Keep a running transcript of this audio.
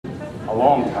a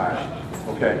long time.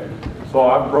 Okay, so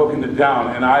I've broken it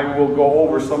down, and I will go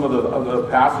over some of the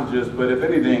passages, but if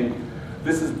anything,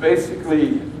 this is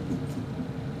basically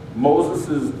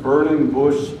Moses' burning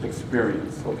bush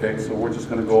experience. Okay, so we're just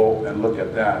going to go and look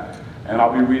at that. And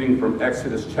I'll be reading from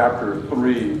Exodus chapter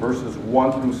 3, verses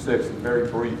 1 through 6, very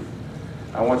brief.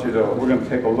 We're going to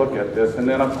take a look at this. And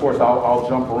then, of course, I'll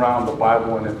jump around the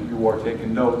Bible, and if you are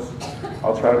taking notes,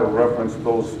 I'll try to reference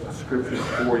those scriptures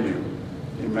for you.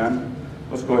 Amen?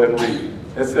 Let's go ahead and read.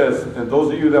 It says, and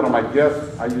those of you that are my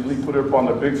guests, I usually put it up on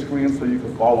the big screen so you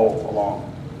can follow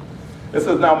along. It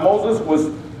says, now Moses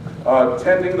was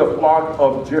tending the flock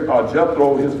of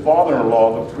Jethro, his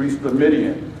father-in-law, the priest of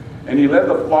Midian. And he led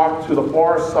the flock to the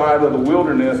far side of the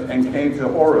wilderness and came to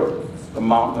Horeb, the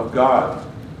mountain of God.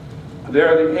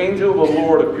 There the angel of the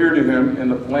Lord appeared to him in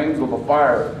the flames of a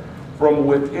fire from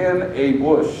within a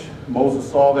bush. Moses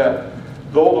saw that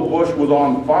though the bush was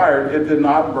on fire, it did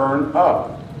not burn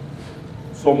up.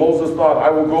 So Moses thought, I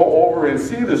will go over and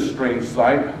see this strange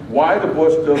sight, why the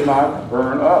bush does not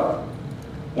burn up.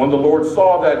 When the Lord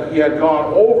saw that he had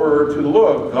gone over to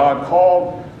look, God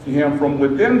called to him from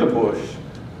within the bush,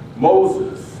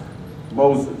 Moses,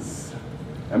 Moses.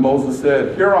 And Moses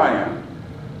said, here I am.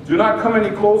 Do not come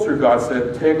any closer, God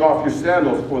said. Take off your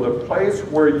sandals, for the place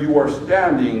where you are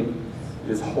standing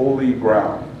is holy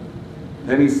ground.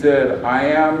 Then he said, I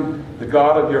am the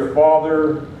God of your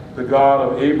father, the God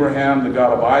of Abraham, the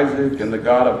God of Isaac, and the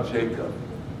God of Jacob.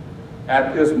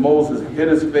 At this, Moses hid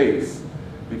his face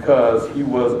because he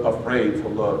was afraid to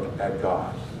look at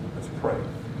God. Let's pray.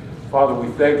 Father, we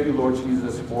thank you, Lord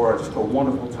Jesus, for just a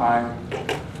wonderful time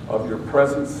of your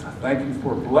presence. Thank you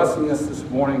for blessing us this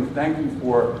morning. Thank you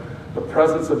for the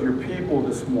presence of your people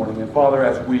this morning. And Father,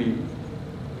 as we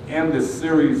end this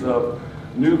series of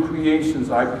new creations,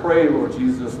 I pray, Lord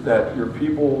Jesus, that your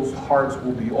people's hearts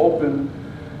will be open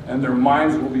and their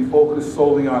minds will be focused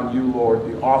solely on you, Lord,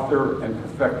 the author and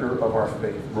perfecter of our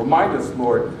faith. Remind us,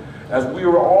 Lord, as we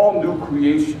are all new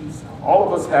creations, all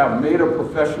of us have made a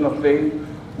profession of faith.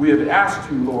 We have asked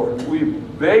you, Lord.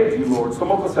 We've begged you, Lord.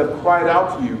 Some of us have cried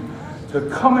out to you to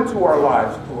come into our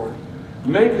lives, Lord.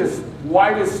 Make us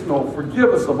white as snow. Forgive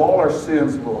us of all our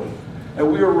sins, Lord.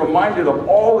 And we are reminded of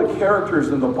all the characters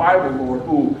in the Bible, Lord,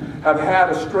 who have had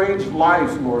estranged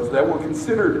lives, Lord, that were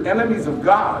considered enemies of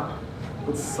God.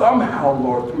 But somehow,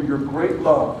 Lord, through your great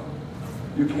love,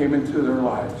 you came into their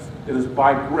lives. It is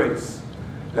by grace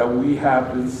that we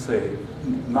have been saved,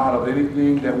 not of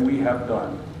anything that we have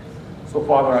done. So,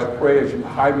 Father, I pray as you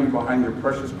hide me behind your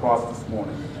precious cross this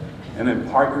morning and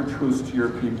impart your truths to your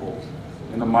people.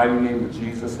 In the mighty name of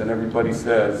Jesus, and everybody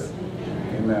says,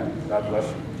 amen. God bless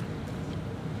you.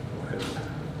 Go ahead.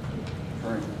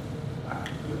 Frank.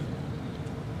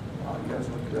 Oh, you guys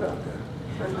look good out there.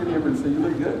 Frank didn't even say you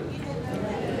look good.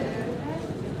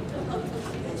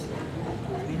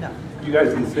 You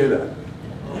guys can say that.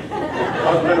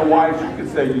 Husband and wife, you can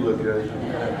say you look good.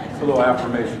 It's a little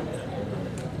affirmation.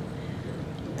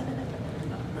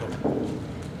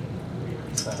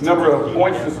 A number of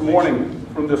points this morning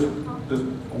from this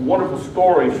wonderful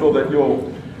story so that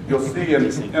you'll see.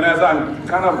 And as I'm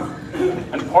kind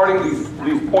of imparting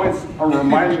these points, I'm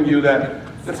reminding you that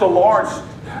it's a large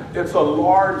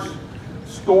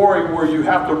story where you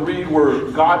have to read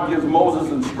where God gives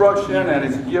Moses instruction, and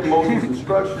as he gives Moses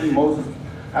instruction, Moses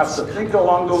has to think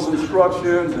along those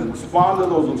instructions and respond to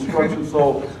those instructions.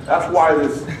 So that's why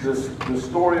this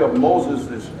story of Moses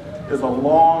is a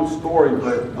long story.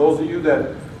 But those of you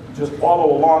that just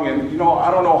follow along, and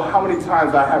I don't know how many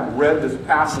times I have read this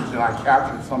passage and I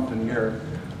captured something here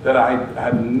that I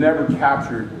had never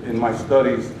captured in my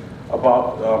studies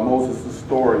about Moses'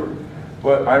 story.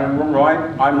 But I'm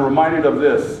reminded of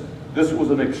this. This was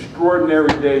an extraordinary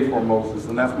day for Moses,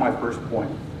 and that's my first point.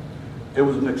 It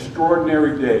was an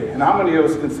extraordinary day. And how many of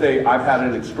us can say, I've had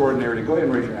an extraordinary day? Go ahead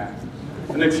and raise your hand.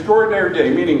 An extraordinary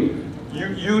day, meaning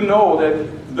you know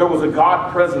that there was a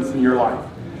God presence in your life.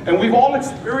 And we've all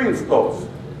experienced those.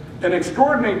 An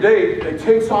extraordinary day, it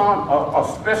takes on a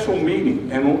special meaning.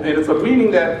 And it's a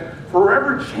meaning that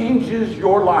forever changes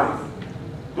your life.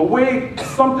 The way,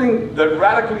 something that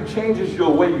radically changes the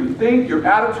way you think, your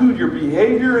attitude, your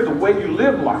behavior, the way you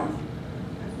live life.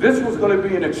 This was going to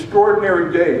be an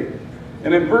extraordinary day.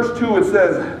 And in verse 2 it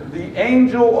says, the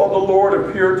angel of the Lord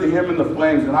appeared to him in the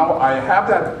flames. And I have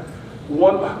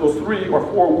those 3 or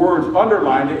 4 words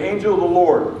underlined, the angel of the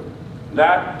Lord.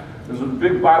 There's a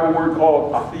big Bible word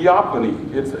called a theophany.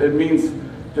 It means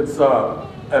it's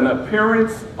an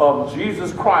appearance of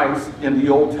Jesus Christ in the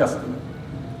Old Testament.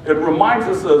 It reminds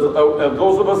us of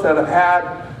those of us that have had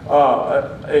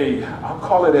I'll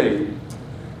call it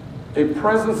a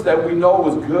presence that we know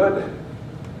is good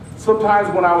Sometimes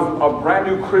when I was a brand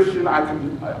new Christian,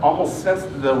 I almost sensed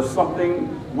that there was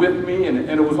something with me, and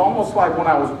it was almost like when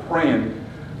I was praying,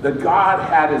 that God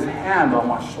had his hand on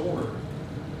my shoulder.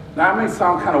 Now, it may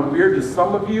sound kind of weird to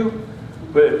some of you,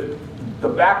 but the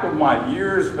back of my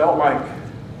ears felt like,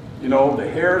 you know, the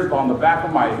hairs on the back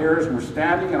of my hairs were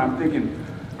standing, and I'm thinking,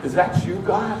 is that you,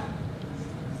 God?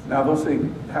 Now, don't say,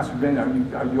 Pastor Ben,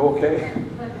 are you okay?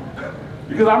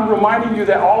 Because I'm reminding you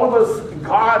that all of us,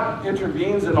 God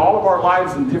intervenes in all of our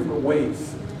lives in different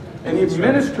ways. And he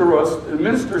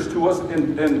ministers to us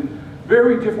in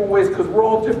very different ways, because we're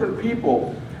all different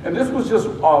people. And this was just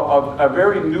a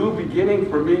very new beginning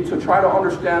for me to try to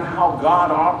understand how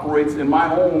God operates in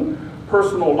my own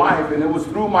personal life. And it was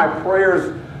through my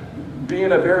prayers,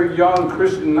 being a very young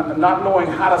Christian, not knowing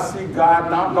how to see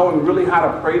God, not knowing really how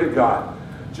to pray to God,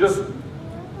 just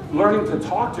learning to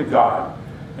talk to God.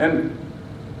 And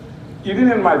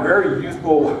even in my very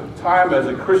youthful time as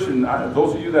a Christian,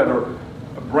 those of you that are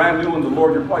brand new in the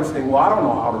Lord, you're probably saying, well, I don't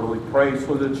know how to really pray,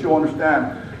 so that you'll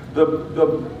understand.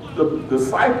 The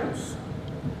disciples,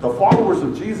 the followers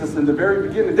of Jesus in the very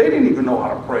beginning, they didn't even know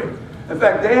how to pray. In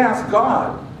fact, they asked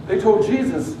God, they told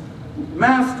Jesus,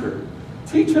 Master,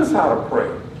 teach us how to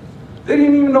pray. They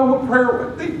didn't even know what prayer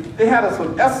was. They had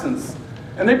some essence.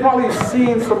 And they probably have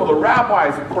seen some of the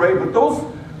rabbis pray, but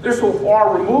they're so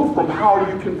far removed from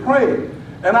how you can pray.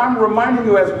 And I'm reminding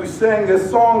you, as we sang this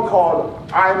song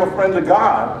called I Am a Friend of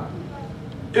God,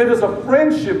 it is a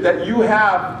friendship that you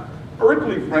have,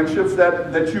 earthly friendships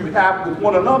that you have with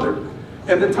one another.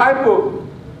 And the type of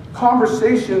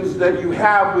conversations that you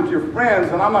have with your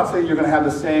friends, and I'm not saying you're going to have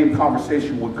the same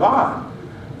conversation with God,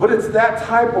 but it's that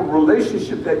type of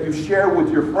relationship that you share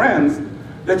with your friends,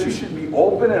 that you should be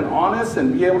open and honest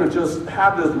and be able to just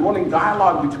have this running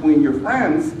dialogue between your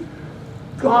friends.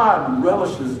 God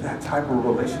relishes that type of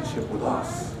relationship with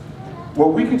us, where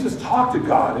we can just talk to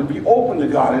God and be open to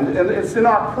God. And it's in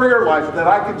our prayer life that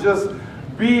I could just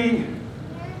be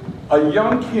a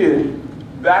young kid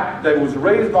back that was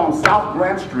raised on South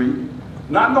Grant Street,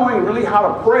 not knowing really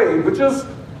how to pray, but just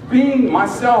being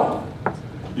myself.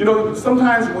 You know,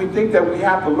 sometimes we think that we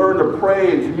have to learn to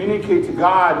pray and communicate to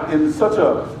God in such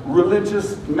a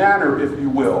religious manner, if you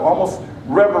will, almost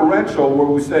reverential, where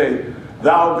we say,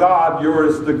 Thou God,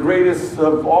 yours the greatest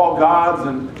of all gods.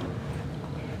 And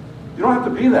you don't have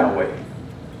to be that way.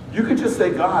 You could just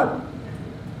say, God,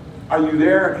 are you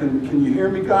there? Can you hear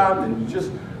me, God? And you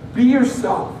just be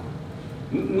yourself.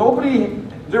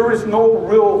 There is no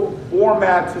real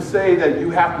format to say that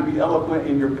you have to be eloquent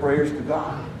in your prayers to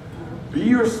God. Be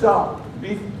yourself.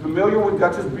 Be familiar with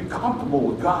God. Just be comfortable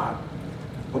with God.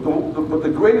 But the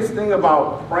greatest thing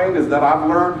about praying is that I've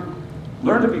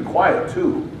learned to be quiet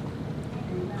too.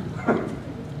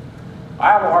 I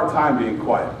have a hard time being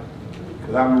quiet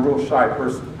because I'm a real shy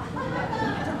person.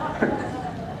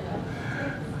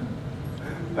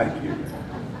 Thank you.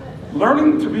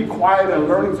 Learning to be quiet and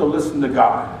learning to listen to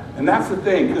God. And that's the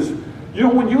thing, because you know,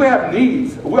 when you have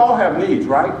needs, we all have needs,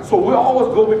 right? So we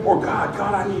always go before God.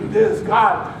 God, I need this.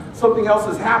 God, something else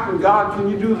has happened. God, can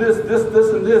you do this,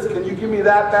 and this? Can you give me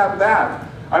that?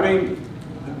 I mean,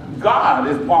 God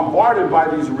is bombarded by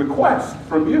these requests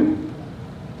from you.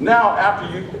 Now,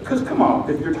 after you, because come on,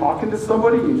 if you're talking to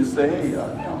somebody, you just say, hey,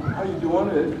 how you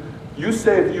doing? You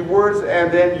say a few words,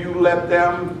 and then you let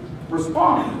them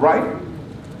respond, right?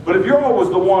 But if you're always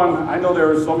the one, I know there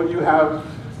are some of you have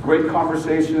great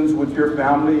conversations with your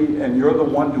family, and you're the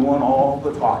one doing all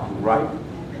the talking, right?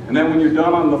 And then when you're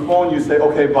done on the phone, you say,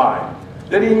 okay, bye.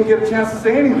 They didn't even get a chance to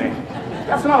say anything.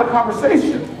 That's not a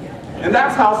conversation. And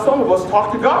that's how some of us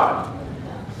talk to God.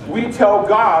 We tell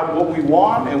God what we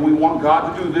want, and we want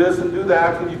God to do this and do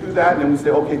that. Can you do that? And then we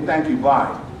say, okay, thank you,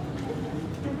 bye.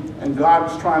 And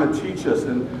God is trying to teach us.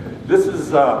 And this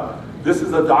is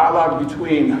a dialogue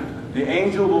between the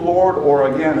angel of the Lord,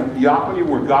 or again, a theophany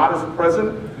where God is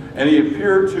present. And he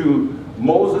appeared to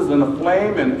Moses in a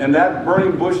flame, and that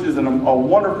burning bush is a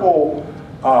wonderful,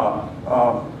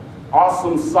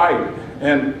 awesome sight.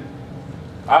 And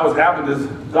I was having this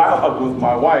dialogue with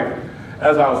my wife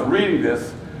as I was reading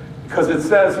this, because it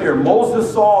says here,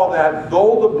 Moses saw that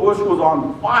though the bush was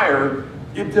on fire,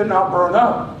 it did not burn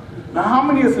up. Now, how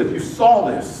many of you saw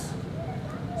this?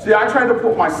 See, I tried to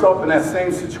put myself in that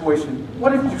same situation.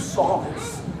 What if you saw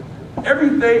this?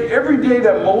 Every day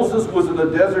that Moses was in the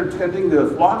desert tending the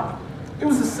flock, it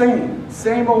was the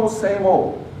same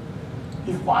old.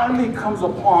 He finally comes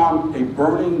upon a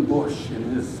burning bush in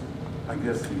his, I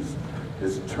guess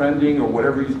his trending or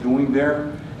whatever he's doing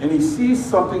there, and he sees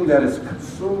something that is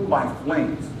consumed by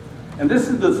flames. And this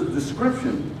is the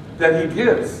description that he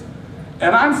gives.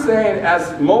 And I'm saying,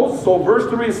 as Moses, so verse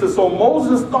 3 says, so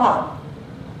Moses thought,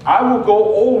 I will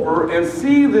go over and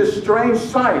see this strange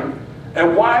sight,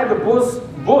 and why the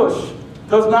bush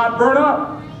does not burn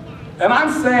up. And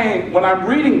I'm saying, when I'm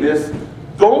reading this,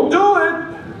 don't do it.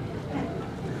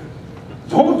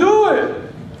 Don't do it.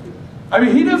 I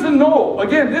mean, he doesn't know.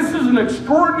 Again, this is an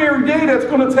extraordinary day that's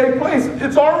going to take place.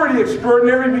 It's already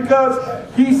extraordinary because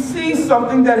he sees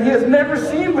something that he has never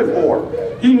seen before.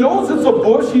 He knows it's a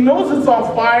bush. He knows it's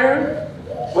on fire,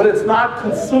 but it's not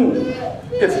consumed.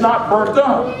 It's not burnt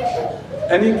up.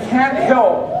 And he can't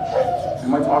help.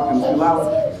 Am I talking too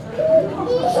loud?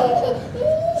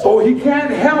 So he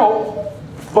can't help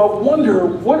but wonder,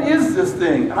 what is this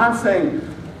thing? And I'm saying,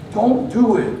 don't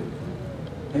do it.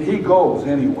 And he goes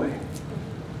anyway.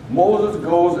 Moses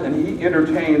goes and he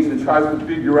entertains and tries to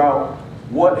figure out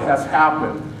what has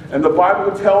happened. And the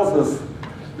Bible tells us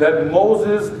that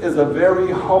Moses is a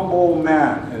very humble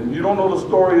man. And you don't know the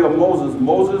story of Moses.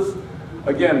 Moses,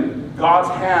 again, God's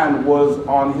hand was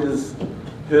on his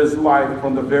life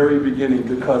from the very beginning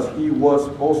because he was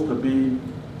supposed to be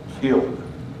killed,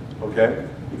 okay?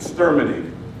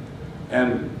 Exterminated.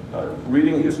 And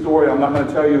reading his story, I'm not going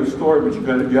to tell you his story, but you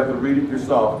have to read it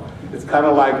yourself. It's kind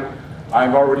of like,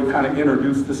 I've already kind of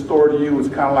introduced the story to you. It's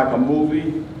kind of like a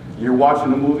movie. You're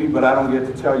watching a movie, but I don't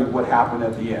get to tell you what happened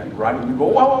at the end, right? And you go,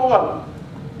 whoa, whoa, whoa.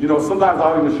 You know, sometimes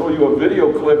I'll even show you a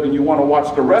video clip and you want to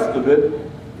watch the rest of it,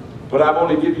 but I've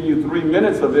only given you 3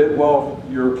 minutes of it. Well,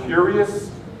 you're curious,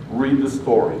 read the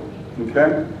story,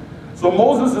 okay? So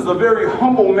Moses is a very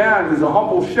humble man. He's a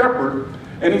humble shepherd,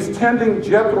 and he's tending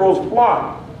Jethro's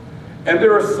flock. And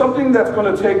there is something that's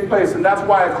going to take place, and that's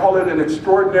why I call it an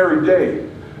extraordinary day.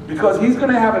 Because he's going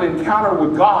to have an encounter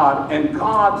with God, and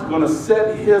God's going to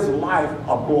set his life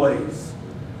ablaze.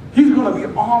 He's going to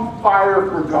be on fire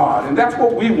for God, and that's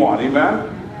what we want,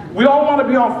 amen? We all want to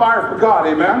be on fire for God,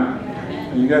 amen?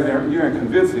 And you guys, you ain't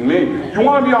convincing me. You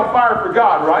want to be on fire for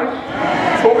God,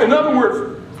 right? So in other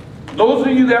words, those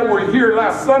of you that were here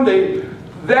last Sunday,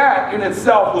 that in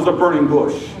itself was a burning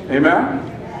bush, amen?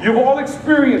 You've all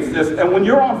experienced this, and when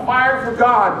you're on fire for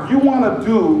God, you want to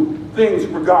do things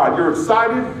for God. You're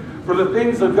excited for the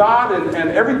things of God and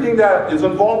everything that is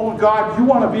involved with God. You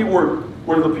want to be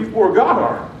where the people of God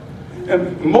are.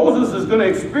 And Moses is going to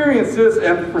experience this,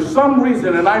 and for some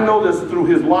reason, and I know this through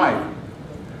his life,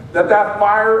 that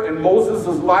fire in Moses'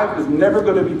 life is never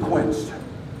going to be quenched.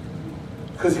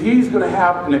 Because he's going to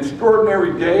have an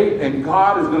extraordinary day, and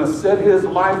God is going to set his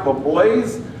life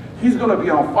ablaze. He's going to be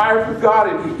on fire for God,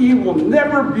 and he will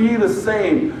never be the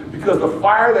same, because the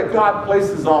fire that God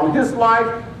places on his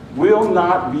life will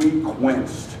not be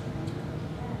quenched.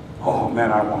 Oh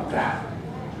man, I want that.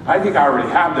 I think I already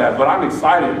have that, but I'm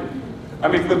excited. I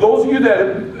mean, for those of you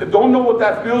that don't know what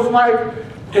that feels like,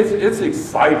 it's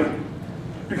exciting.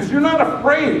 Because you're not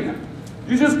afraid.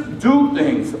 You just do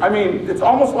things. I mean, it's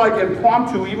almost like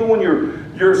impromptu, even when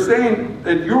you're saying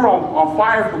that you're on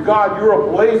fire for God, you're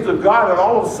ablaze of God, and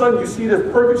all of a sudden you see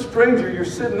this perfect stranger, you're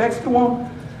sitting next to him,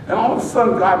 and all of a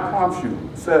sudden God prompts you,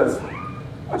 says,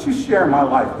 why don't you share my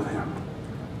life with him?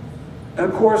 And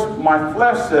of course, my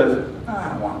flesh says, I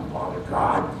don't want to bother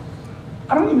God.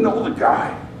 I don't even know the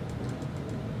guy.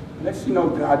 Next thing you know,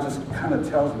 God just kind of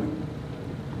tells me,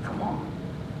 come on,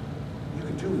 you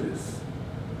can do this.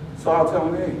 So I'll tell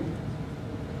him, hey,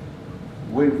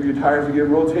 waiting for your tires to get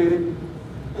rotated,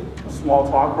 a small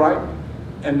talk, right?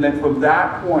 And then from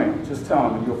that point, just tell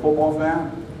him, are you a football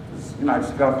fan? You know, I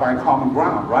just got to find common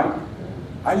ground, right?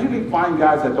 I usually find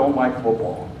guys that don't like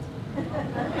football.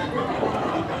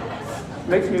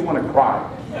 Makes me want to cry.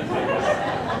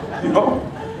 You know?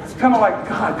 It's kind of like,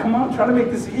 God, come on, try to make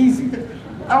this easy.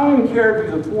 I don't even care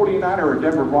if he's a 49er or a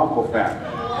Denver Bronco fan.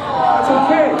 That's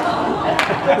okay.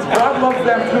 Because God loves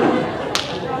them too.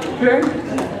 Okay?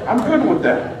 I'm good with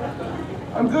that.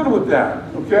 I'm good with that.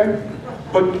 Okay?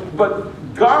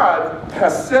 But God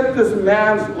has set this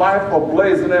man's life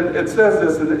ablaze. And then it says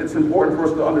this, and it's important for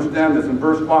us to understand this in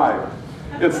verse 5.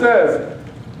 It says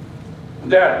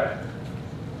that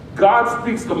God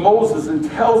speaks to Moses and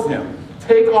tells him,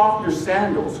 take off your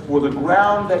sandals, for the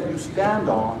ground that you stand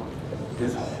on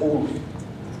is holy.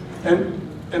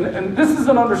 And this is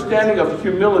an understanding of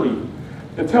humility.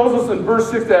 It tells us in verse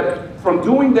 6 that from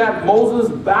doing that, Moses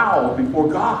bowed before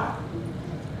God.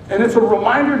 And it's a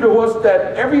reminder to us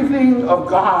that everything of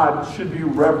God should be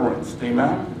reverenced.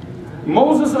 Amen?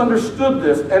 Moses understood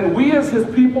this, and we as his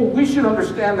people, we should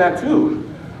understand that too.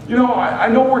 You know, I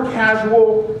know we're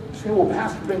casual. You say, well,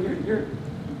 Pastor Ben,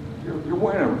 you're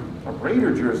wearing a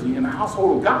Raider jersey in the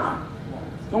household of God.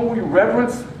 Don't we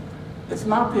reverence? It's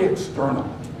not the external.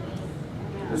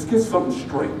 Let's get something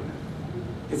straight.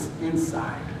 It's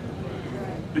inside.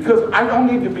 Because I don't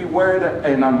need to be wearing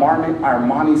an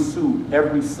Armani suit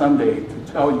every Sunday to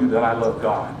tell you that I love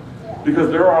God.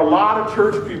 Because there are a lot of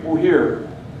church people here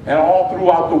and all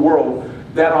throughout the world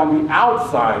that on the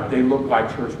outside they look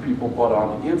like church people, but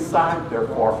on the inside they're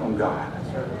far from God.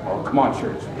 Oh, come on,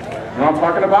 church. You know what I'm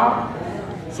talking about?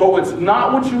 So it's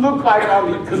not what you look like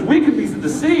on the, because we can be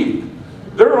deceived.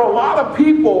 There are a lot of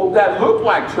people that look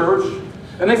like church,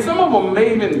 and some of them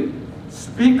may even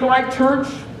speak like church,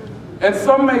 and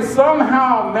some may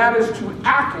somehow manage to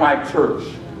act like church,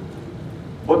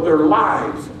 but their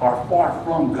lives are far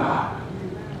from God.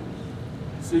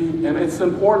 See, and it's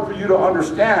important for you to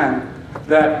understand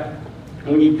that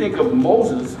when you think of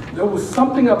Moses, there was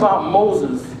something about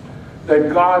Moses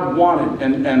that God wanted,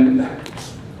 and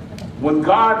when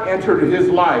God entered his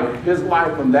life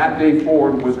from that day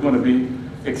forward was going to be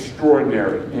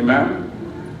extraordinary. Amen?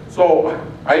 So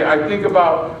I think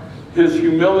about his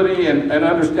humility and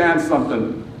understand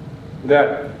something,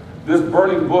 that this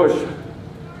burning bush,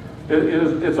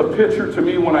 it's a picture to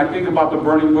me when I think about the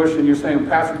burning bush, and you're saying,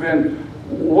 Pastor Ben,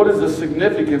 what is the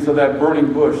significance of that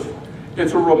burning bush?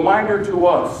 It's a reminder to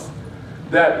us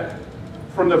that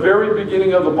from the very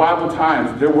beginning of the Bible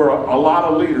times, there were a lot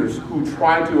of leaders who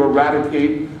tried to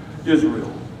eradicate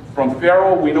Israel. From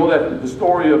Pharaoh, we know that the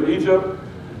story of Egypt,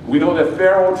 we know that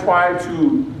Pharaoh tried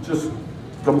to just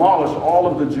demolish all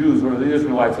of the Jews or the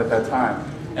Israelites at that time.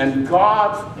 And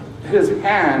his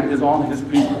hand is on his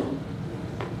people.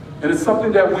 And it's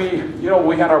something that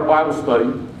we had our Bible study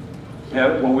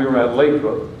when we were at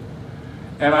Lathrop.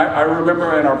 And I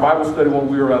remember in our Bible study when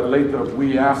we were at Lathrop,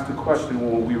 we asked the question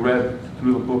when we read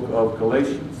through the book of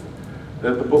Galatians,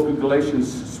 that the book of Galatians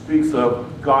speaks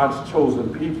of God's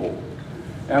chosen people.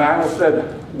 And I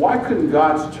said, why couldn't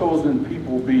God's chosen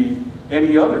people be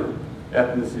any other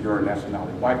ethnicity or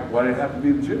nationality? Why did it have to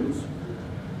be the Jews?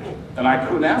 And I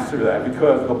couldn't answer that,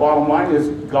 because the bottom line is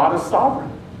God is sovereign.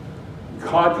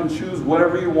 God can choose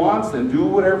whatever he wants and do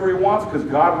whatever he wants, because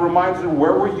God reminds him,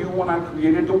 where were you when I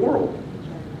created the world?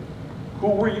 Who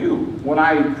were you when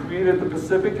I created the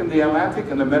Pacific and the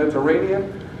Atlantic and the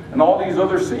Mediterranean and all these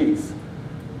other seas?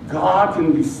 God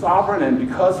can be sovereign, and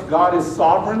because God is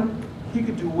sovereign, he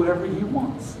could do whatever he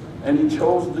wants. And he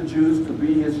chose the Jews to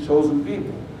be his chosen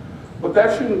people. But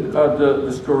that shouldn't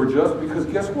discourage us, because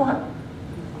guess what?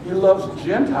 He loves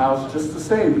Gentiles just the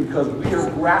same, because we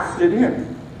are grafted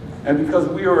in. And because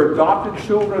we are adopted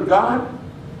children of God,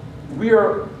 we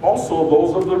are also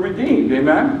those of the redeemed.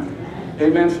 Amen?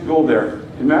 Amen should go there.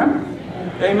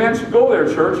 Amen? Amen should go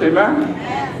there, church. Amen?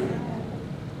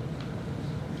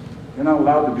 You're not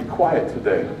allowed to be quiet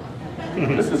today.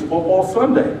 This is football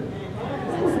Sunday.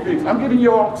 I'm getting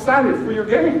you all excited for your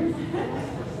game.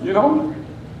 You know?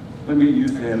 Let me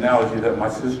use the analogy that my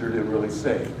sister didn't really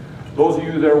say. Those of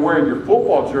you that are wearing your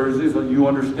football jerseys, you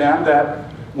understand that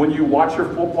when you watch your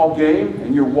football game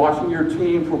and you're watching your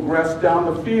team progress down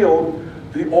the field,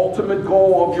 the ultimate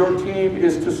goal of your team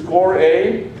is to score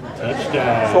a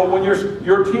touchdown. So when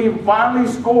your team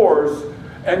finally scores,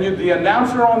 and the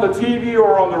announcer on the TV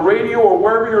or on the radio or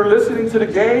wherever you're listening to the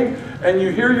game, and you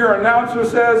hear your announcer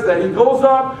says that he goes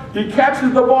up, he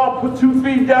catches the ball, put 2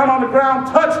 feet down on the ground,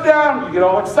 touchdown, you get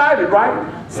all excited,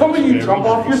 right? Some of you jump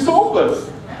off your sofas.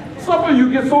 Some of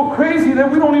you get so crazy that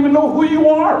we don't even know who you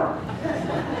are.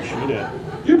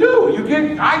 You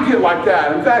do. I get like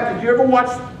that. In fact, if you ever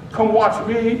come watch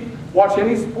me, watch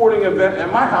any sporting event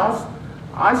at my house,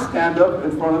 I stand up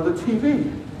in front of the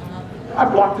TV. I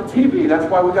block the TV. That's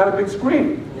why we got a big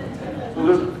screen.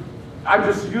 So I'm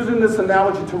just using this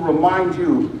analogy to remind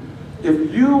you,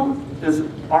 if you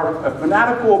are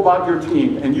fanatical about your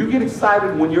team and you get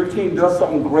excited when your team does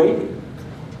something great,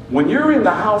 when you're in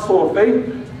the household of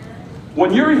faith,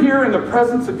 when you're here in the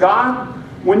presence of God,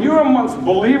 when you're amongst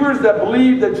believers that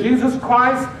believe that Jesus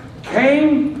Christ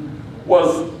came,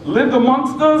 lived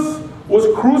amongst us, was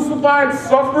crucified,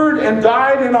 suffered, and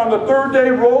died, and on the third day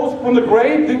rose from the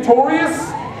grave victorious,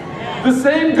 the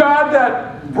same God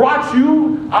that brought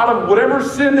you out of whatever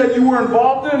sin that you were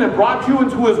involved in and brought you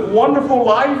into his wonderful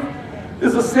life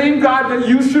is the same God that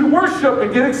you should worship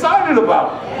and get excited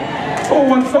about. So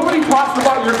when somebody talks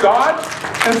about your God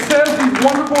and says these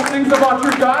wonderful things about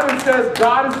your God and says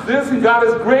God is this and God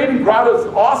is great and God is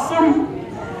awesome,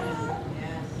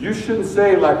 you shouldn't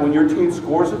say, like when your team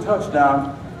scores a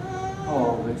touchdown,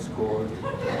 oh, they scored.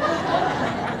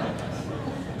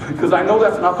 Because I know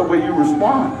that's not the way you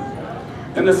respond.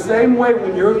 In the same way,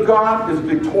 when your God is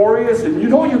victorious, and you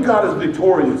know your God is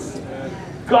victorious,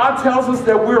 God tells us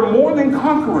that we're more than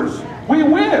conquerors. We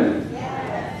win.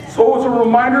 So it's a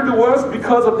reminder to us,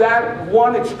 because of that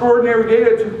one extraordinary day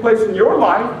that took place in your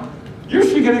life, You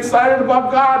should get excited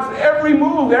about God's every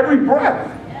move, every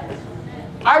breath.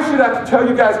 I should have to tell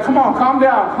you guys, come on, calm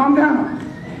down, calm down.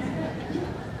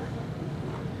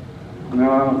 No,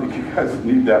 I don't think you guys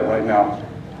need that right now.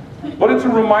 But it's a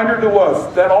reminder to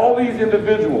us that all these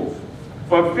individuals,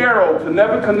 from Pharaoh to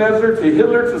Nebuchadnezzar to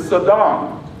Hitler to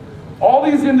Saddam, all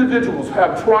these individuals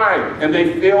have tried and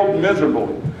they failed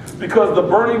miserably because the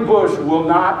burning bush will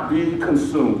not be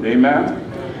consumed. Amen?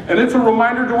 And it's a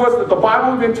reminder to us that the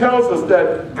Bible even tells us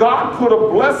that God put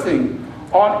a blessing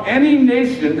on any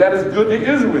nation that is good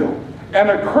to Israel and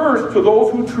a curse to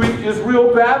those who treat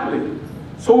Israel badly.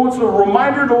 So it's a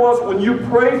reminder to us when you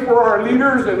pray for our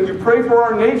leaders and you pray for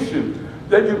our nation,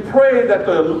 that you pray that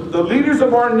the leaders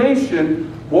of our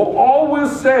nation will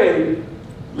always say,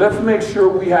 let's make sure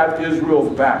we have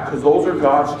Israel's back, because those are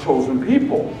God's chosen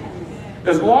people.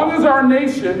 As long as our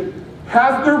nation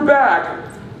has their back,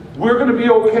 we're going to be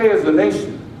okay as a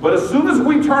nation. But as soon as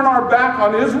we turn our back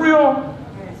on Israel,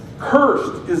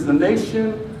 cursed is the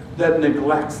nation that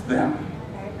neglects them.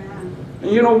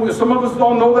 And you know, some of us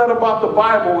don't know that about the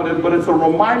Bible, but it's a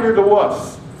reminder to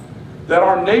us that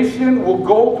our nation will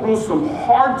go through some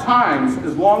hard times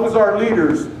as long as our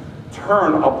leaders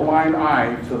turn a blind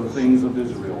eye to the things of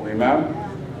Israel. Amen?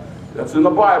 That's in the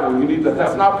Bible. You need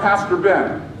that's not Pastor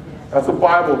Ben. That's a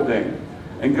Bible thing.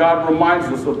 And God reminds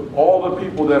us of all the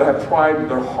people that have tried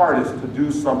their hardest to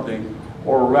do something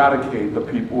or eradicate the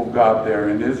people of God there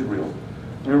in Israel.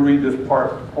 Let me read this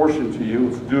portion to you.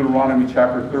 It's Deuteronomy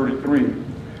chapter 33.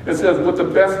 It says, with the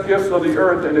best gifts of the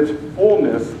earth and its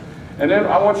fullness. And then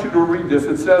I want you to read this.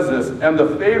 It says this, and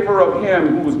the favor of him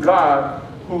who was God,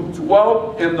 who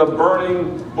dwelt in the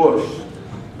burning bush.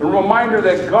 A reminder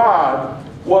that God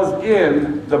was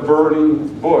in the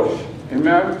burning bush.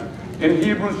 Amen? In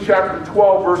Hebrews chapter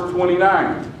 12, verse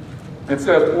 29, it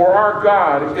says, for our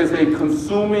God is a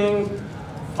consuming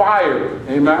fire.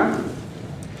 Amen?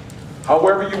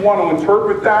 However you want to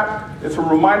interpret that, it's a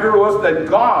reminder to us that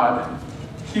God,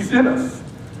 he's in us.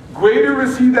 Greater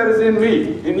is he that is in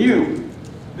me, in you,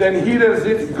 than he that is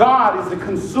in God is the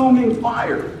consuming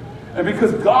fire. And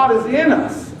because God is in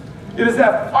us, it is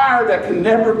that fire that can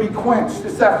never be quenched.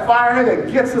 It's that fire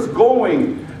that gets us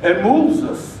going and moves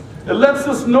us. It lets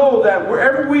us know that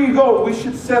wherever we go, we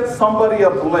should set somebody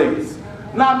ablaze.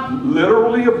 Not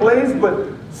literally ablaze, but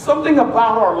something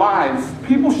about our lives.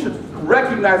 People should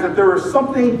recognize that there is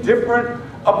something different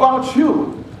about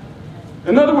you.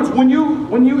 In other words, when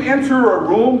you enter a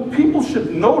room, people should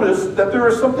notice that there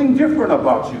is something different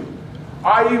about you.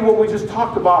 I.e. what we just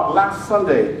talked about last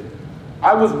Sunday.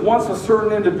 I was once a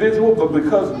certain individual, but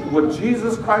because what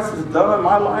Jesus Christ has done in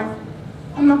my life,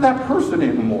 I'm not that person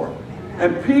anymore.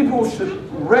 And people should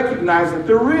recognize that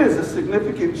there is a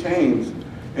significant change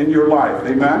in your life.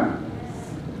 Amen?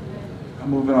 I'm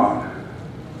moving on.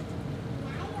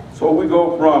 So we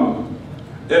go from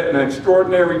an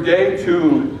extraordinary day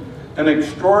to an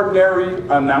extraordinary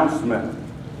announcement.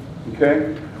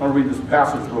 Okay? I'm going to read this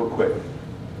passage real quick.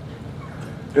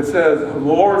 It says, the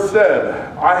Lord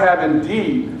said, I have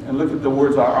indeed, and look at the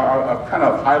words, I've kind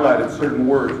of highlighted certain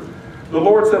words. The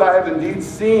Lord said, I have indeed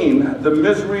seen the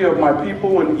misery of my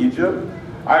people in Egypt.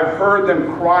 I've heard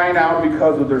them crying out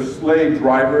because of their slave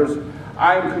drivers.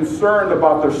 I am concerned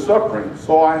about their suffering,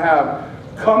 so I have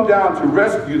come down to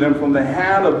rescue them from the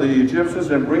hand of the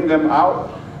Egyptians and bring them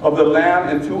out of the land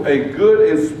into a good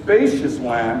and spacious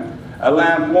land, a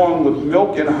land flowing with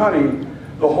milk and honey,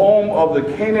 the home of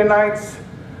the Canaanites,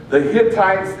 the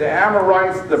Hittites, the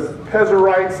Amorites, the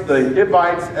Perizzites, the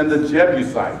Hivites, and the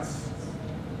Jebusites.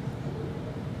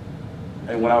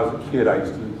 And when I was a kid, I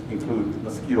used to include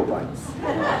mosquito bites.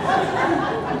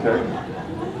 Okay?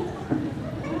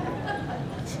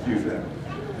 Excuse that.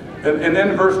 And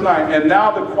then verse 9, and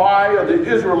now the cry of the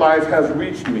Israelites has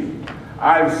reached me.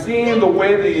 I've seen the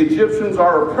way the Egyptians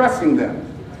are oppressing them.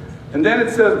 And then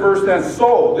it says, verse 10,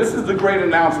 so, this is the great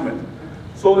announcement,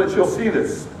 so that you'll see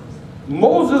this.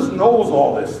 Moses knows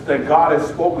all this, that God has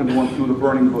spoken to him through the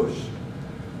burning bush.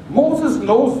 Moses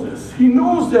knows this. He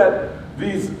knows that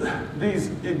these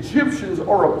Egyptians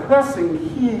are oppressing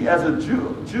he as a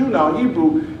Jew now,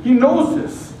 Hebrew. He knows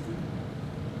this.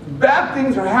 Bad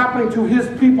things are happening to his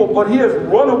people, but he has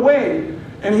run away,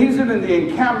 and he's in the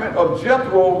encampment of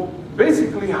Jethro,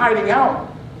 basically hiding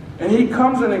out. And he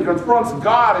comes in and confronts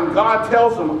God, and God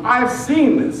tells him, I've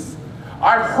seen this.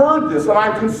 I've heard this, and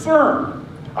I'm concerned.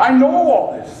 I know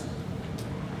all this.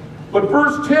 But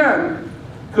verse 10,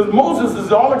 because Moses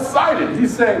is all excited.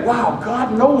 He's saying, wow,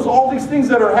 God knows all these things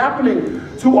that are happening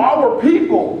to our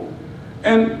people.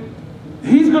 And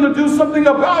he's going to do something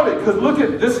about it. Because look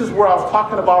at, this is where I was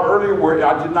talking about earlier where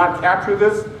I did not capture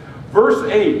this. Verse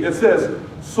 8, it says,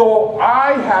 So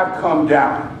I have come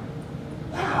down.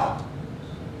 Wow.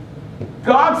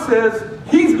 God says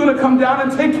he's going to come down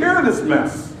and take care of this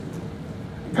mess.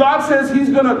 God says he's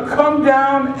going to come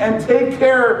down and take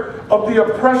care of the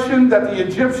oppression that the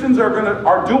Egyptians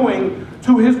are doing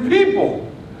to his people.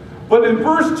 But in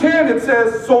verse 10 it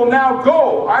says, so now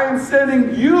go, I am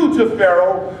sending you to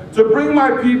Pharaoh to bring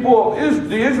my people,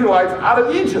 the Israelites, out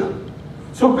of Egypt.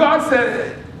 So God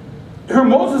said, here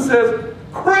Moses says,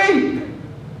 great,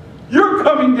 you're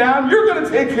coming down, you're going to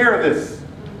take care of this.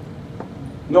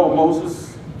 No,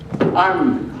 Moses,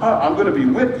 I'm going to be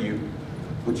with you,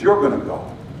 but you're going to go.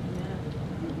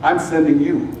 I'm sending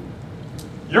you.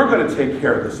 You're going to take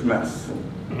care of this mess.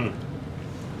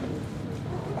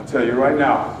 I'll tell you right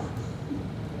now,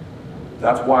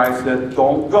 that's why I said,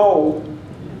 don't go.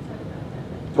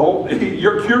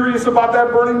 You're curious about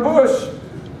that burning bush,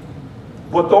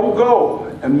 but don't go.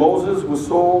 And Moses was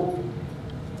so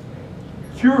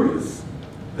curious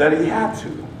that he had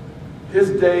to.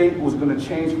 His day was going to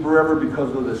change forever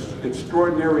because of this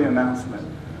extraordinary announcement.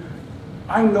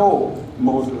 I know,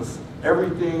 Moses,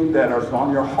 everything that is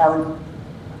on your heart.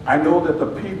 I know that the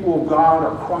people of God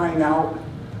are crying out.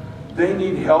 They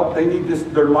need help. They need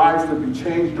their lives to be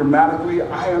changed dramatically.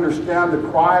 I understand the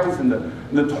cries and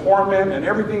the torment and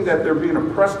everything that they're being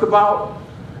oppressed about.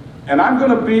 And I'm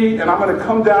going to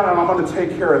come down and I'm going to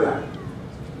take care of that.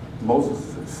 Moses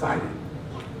is excited.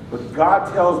 But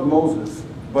God tells Moses,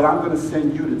 but I'm going to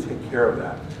send you to take care of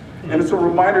that. And it's a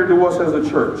reminder to us as a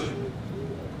church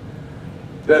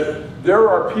that there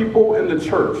are people in the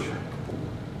church.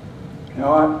 You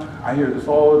know what? I hear this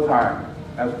all the time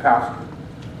as pastor.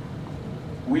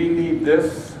 We need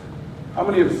this. How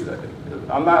many of us,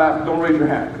 I'm not asking, don't raise your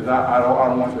hand because I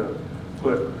don't want you to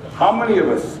put it. How many of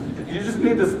us, you just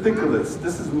need to think of this.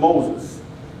 This is Moses.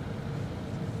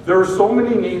 There are so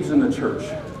many needs in the church.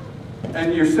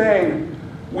 And you're saying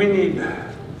we need,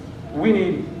 at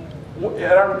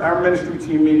our ministry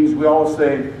team meetings, we always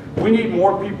say, we need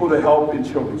more people to help in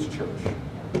children's church.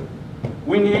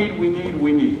 We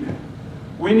need.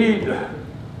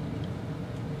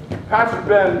 Pastor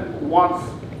Ben wants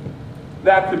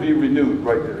that to be renewed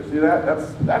right there. See that?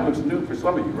 That looks new for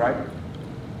some of you, right?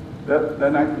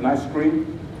 That nice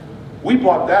screen. We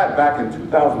bought that back in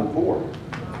 2004.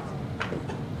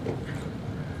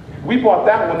 We bought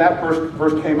that when that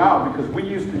first came out because we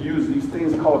used to use these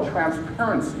things called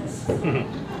transparencies.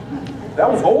 That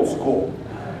was old school.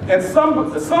 And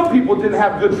some people didn't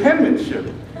have good penmanship.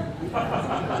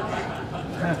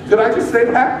 Did I just say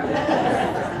that?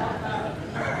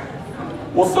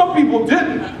 Well, some people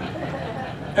didn't.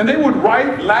 And they would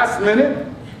write last minute.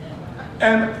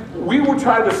 And we would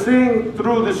try to sing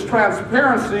through this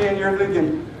transparency, and you're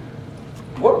thinking,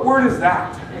 what word is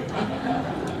that?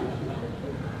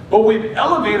 But we've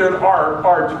elevated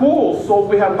our tools so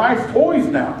we have nice toys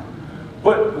now.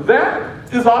 But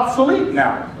that is obsolete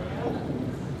now.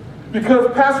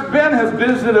 Because Pastor Ben has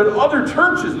visited other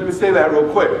churches. Let me say that real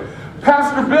quick.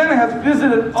 Pastor Ben has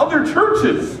visited other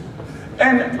churches.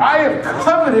 And I have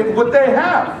coveted what they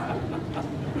have.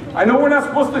 I know we're not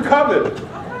supposed to covet.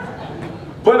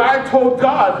 But I told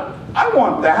God, I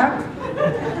want that.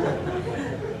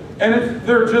 And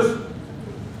they're just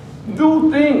new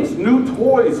things, new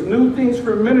toys, new things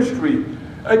for ministry.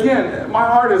 Again, my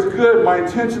heart is good, my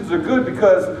intentions are good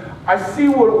because I see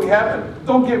what we have.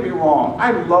 Don't get me wrong,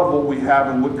 I love what we have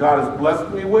and what God has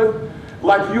blessed me with.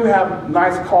 Like you have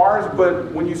nice cars,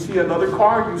 but when you see another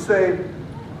car, you say,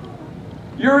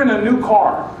 you're in a new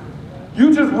car.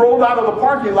 You just rolled out of the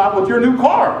parking lot with your new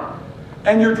car.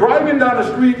 And you're driving down the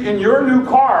street in your new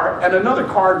car, and another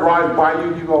car drives by you,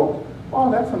 and you go,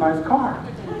 oh, that's a nice car.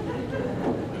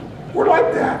 We're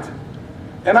like that.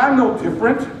 And I'm no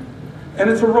different. And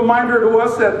it's a reminder to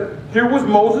us that here was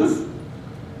Moses.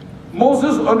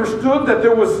 Moses understood that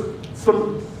there was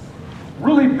some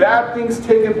really bad things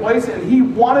taking place, and he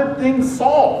wanted things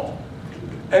solved.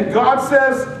 And God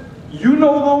says, you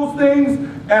know those things,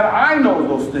 and I know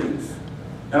those things.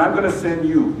 And I'm going to send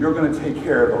you. You're going to take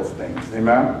care of those things.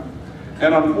 Amen?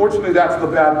 And unfortunately, that's the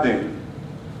bad thing.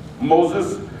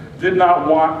 Moses did not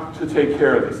want to take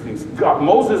care of these things.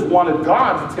 Moses wanted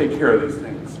God to take care of these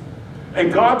things.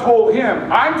 And God told him,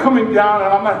 I'm coming down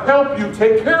and I'm going to help you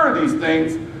take care of these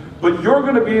things, but you're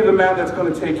going to be the man that's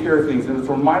going to take care of things. And it's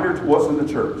a reminder to us in the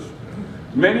church.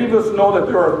 Many of us know that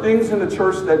there are things in the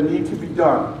church that need to be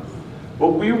done,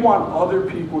 but we want other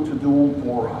people to do them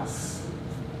for us.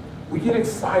 We get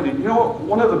excited. You know,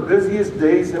 one of the busiest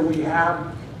days that we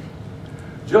have,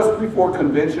 just before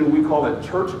convention, we call it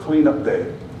church cleanup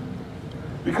day.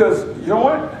 Because, you know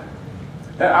what?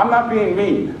 I'm not being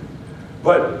mean,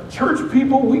 But church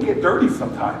people, we get dirty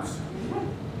sometimes.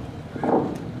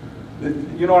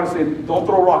 You know what I'm saying? Don't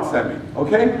throw rocks at me,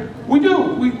 okay? We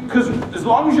do, because as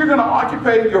long as you're going to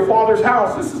occupy your Father's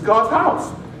house, this is God's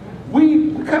house.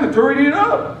 We kind of dirty it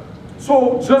up.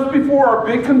 So just before our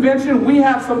big convention, we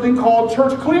have something called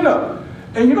church cleanup.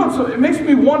 And you know, so it makes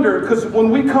me wonder, because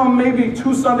when we come maybe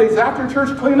 2 Sundays after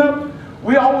church cleanup,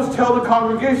 we always tell the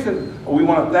congregation, we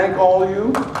want to thank all of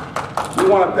you. We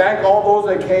want to thank all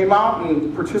those that came out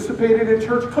and participated in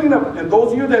church cleanup. And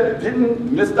those of you that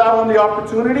missed out on the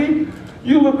opportunity,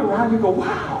 you look around and you go,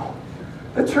 wow,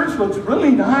 the church looks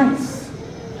really nice.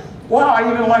 Wow, I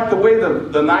even like the way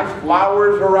the nice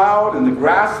flowers are out and the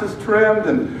grass is trimmed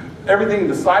and everything,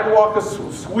 the sidewalk is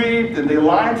swept and the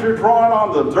lines are drawn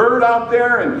on the dirt out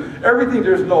there and everything.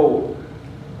 There's no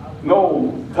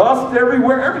dust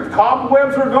everywhere.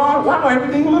 Cobwebs are gone. Wow,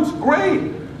 everything looks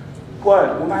great.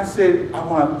 But when I say I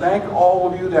want to thank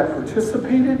all of you that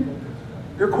participated,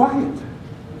 you're quiet.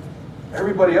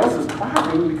 Everybody else is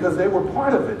clapping because they were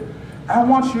part of it. I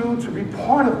want you to be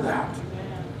part of that.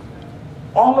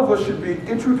 All of us should be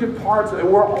intricate parts, and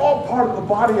we're all part of the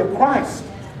body of Christ.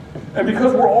 And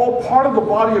because we're all part of the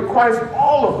body of Christ,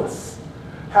 all of us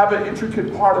have an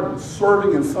intricate part of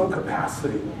serving in some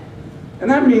capacity.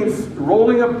 And that means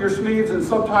rolling up your sleeves and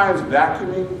sometimes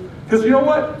vacuuming. Because you know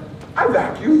what? I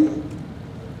vacuum.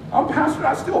 I'm pastor,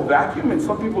 I still vacuum. And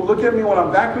some people look at me when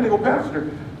I'm vacuuming, they go,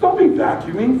 Pastor, don't be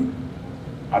vacuuming.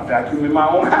 I vacuum in my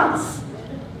own house.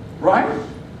 Right?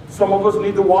 Some of us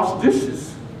need to wash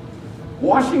dishes.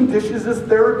 Washing dishes is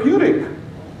therapeutic.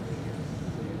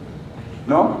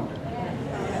 No?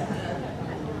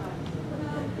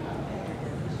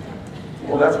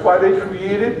 Well, that's why they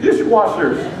created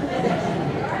dishwashers.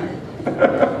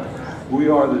 We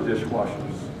are the dishwashers.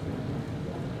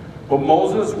 But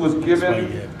Moses was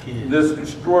given this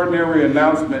extraordinary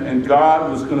announcement, and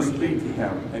God was going to speak to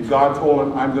him. And God told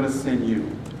him, I'm going to send you.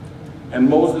 And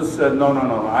Moses said, no,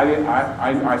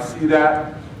 I see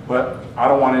that, but I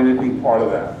don't want anything part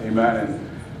of that. Amen.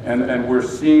 And we're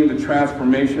seeing the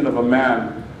transformation of a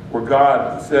man where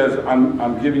God says,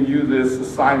 I'm giving you this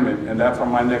assignment, and that's on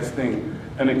my next thing,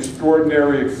 an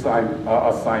extraordinary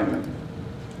assignment.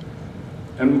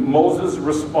 And Moses'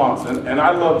 response, and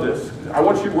I love this.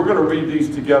 We're going to read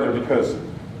these together because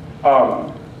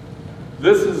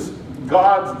this is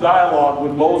God's dialogue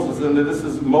with Moses, and this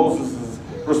is Moses'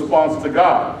 response to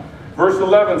God. Verse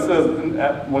 11 says,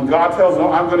 when God tells him,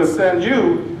 I'm going to send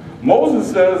you,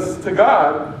 Moses says to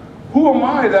God, who am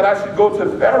I that I should go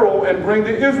to Pharaoh and bring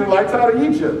the Israelites out of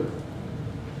Egypt?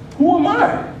 Who am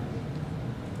I?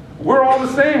 We're all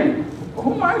the same.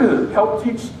 Who am I to help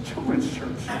teach children's church?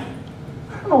 I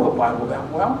don't know the Bible that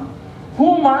well.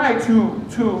 Who am I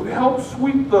to help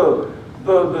sweep the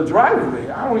driveway?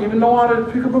 I don't even know how to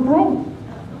pick up a broom.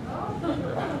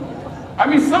 I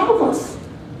mean, some of us,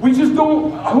 we just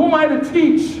don't. Who am I to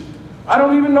teach? I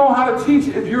don't even know how to teach.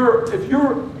 If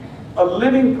you're a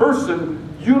living person,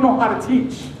 you know how to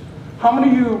teach. How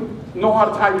many of you know how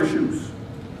to tie your shoes?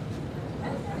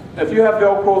 If you have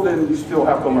Velcro, then you still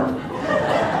have to learn.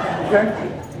 Okay?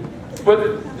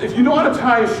 But if you know how to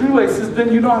tie your shoelaces,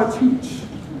 then you know how to teach.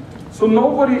 So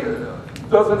nobody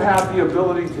doesn't have the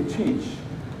ability to teach.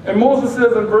 And Moses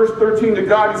says in verse 13 to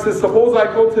God, he says, suppose I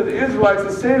go to the Israelites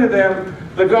and say to them,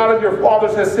 the God of your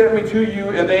fathers has sent me to you,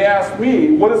 and they ask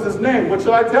me, what is his name? What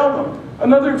shall I tell them?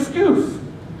 Another excuse.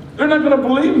 They're not going to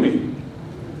believe me.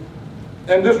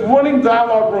 And this running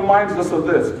dialogue reminds us of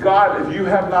this. God, if you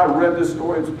have not read this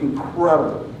story, it's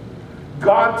incredible.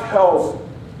 God tells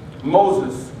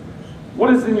Moses,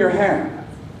 what is in your hand?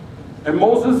 And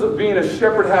Moses, being a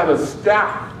shepherd, had a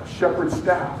staff, a shepherd's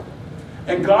staff.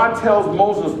 And God tells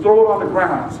Moses, throw it on the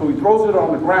ground. So he throws it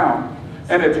on the ground,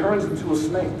 and it turns into a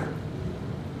snake.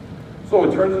 So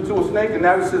it turns into a snake, and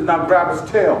now he says, now grab its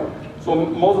tail. So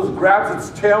Moses grabs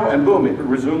its tail, and boom, it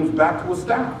resumes back to a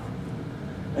staff.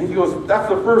 And he goes, that's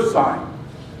the first sign.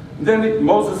 And then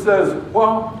Moses says,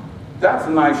 well, that's a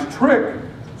nice trick.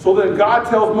 So then God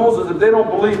tells Moses, if they don't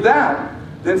believe that,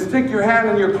 then stick your hand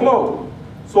in your cloak.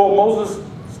 So Moses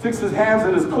sticks his hands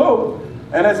in his cloak,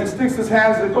 and as he sticks his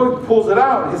hands in the cloak, he pulls it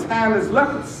out, his hand is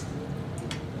leprous.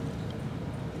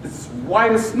 It's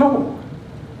white as snow.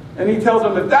 And he tells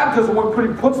him, if that doesn't work,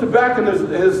 he puts it back in his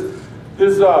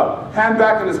hand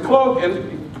back in his cloak,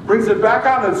 and brings it back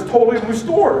out, and it's totally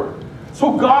restored.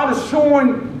 So God is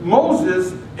showing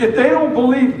Moses, if they don't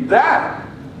believe that,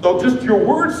 though just your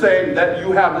word saying that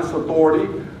you have this authority,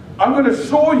 I'm going to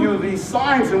show you these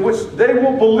signs in which they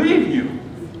will believe you.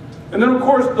 And then, of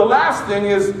course, the last thing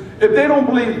is, if they don't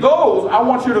believe those, I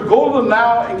want you to go to the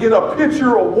Nile and get a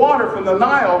pitcher of water from the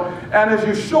Nile. And as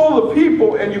you show the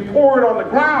people and you pour it on the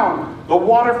ground, the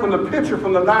water from the pitcher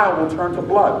from the Nile will turn to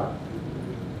blood.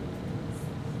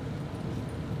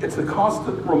 It's a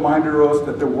constant reminder to us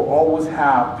that there will always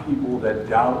have people that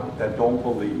doubt, that don't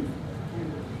believe.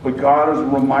 But God is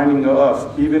reminding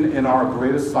us, even in our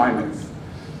great assignments,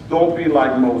 don't be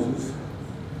like Moses.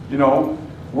 You know,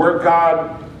 where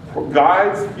God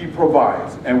guides, he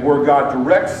provides. And where God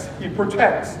directs, he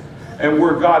protects. And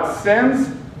where God sends,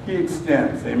 he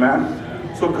extends.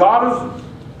 Amen? So God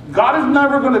is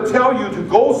never going to tell you to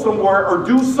go somewhere or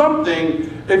do something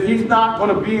if he's not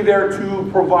going to be there to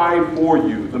provide for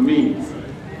you the means.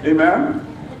 Amen?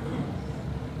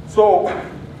 So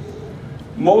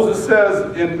Moses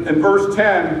says in verse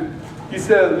 10,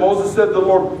 Moses said to the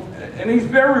Lord, and he's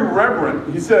very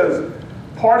reverent. He says,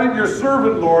 pardon your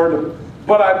servant, Lord,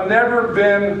 but I've never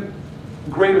been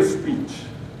great of speech.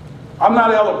 I'm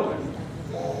not eloquent.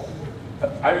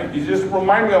 He's just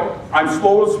reminding me of, I'm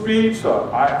slow of speech,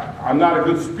 I'm not a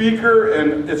good speaker,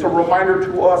 and it's a reminder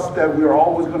to us that we are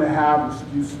always going to have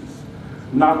excuses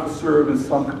not to serve in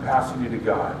some capacity to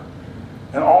God.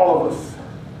 And all of us,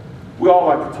 we all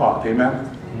like to talk, amen?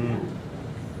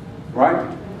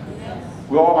 Right?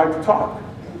 We all like to talk,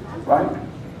 right?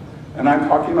 And I'm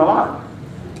talking a lot.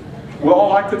 We all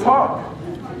like to talk.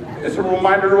 It's a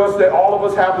reminder to us that all of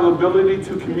us have the ability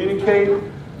to communicate.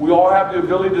 We all have the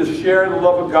ability to share the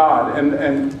love of God.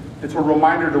 And it's a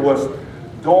reminder to us,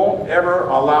 don't ever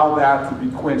allow that to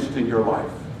be quenched in your life.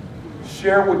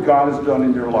 Share what God has done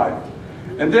in your life.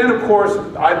 And then, of course,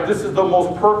 this is the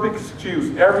most perfect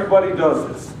excuse. Everybody does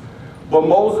this. But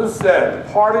Moses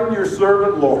said, pardon your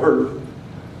servant, Lord.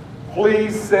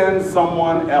 Please send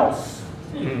someone else.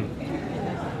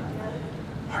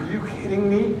 Are you kidding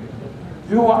me?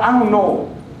 You know what? I don't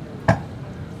know.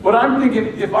 But I'm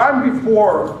thinking, if I'm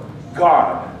before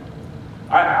God,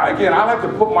 I like to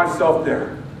put myself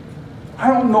there. I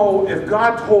don't know if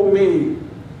God told me,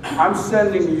 I'm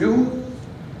sending you,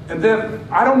 and then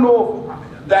I don't know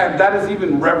if that is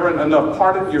even reverent enough.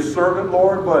 Pardon your servant,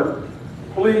 Lord, but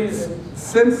please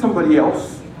send somebody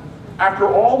else.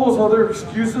 After all those other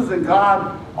excuses, and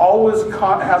God always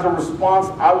has a response,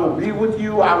 I will be with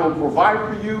you, I will provide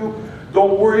for you.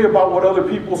 Don't worry about what other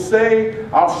people say.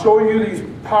 I'll show you these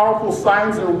powerful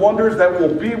signs and wonders that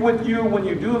will be with you when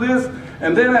you do this.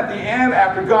 And then at the end,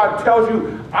 after God tells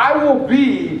you, I will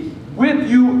be with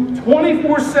you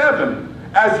 24/7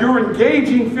 as you're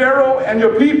engaging Pharaoh and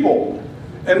your people.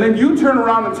 And then you turn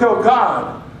around and tell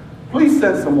God, please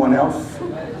send someone else.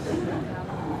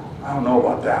 I don't know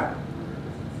about that.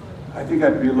 I think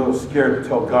I'd be a little scared to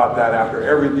tell God that after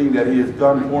everything that he has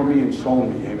done for me and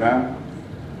shown me. Amen?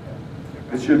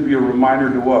 It should be a reminder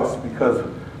to us, because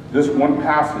this one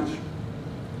passage,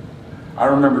 I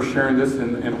remember sharing this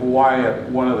in Hawaii at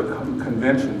one of the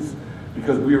conventions,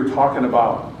 because we were talking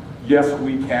about, yes,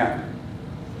 we can.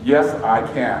 Yes, I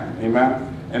can. Amen?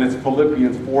 And it's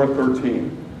Philippians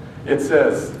 4:13. It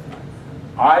says,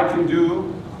 I can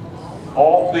do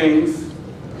all things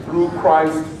through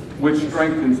Christ which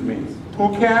strengthens me.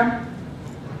 Who can?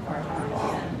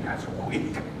 Oh, that's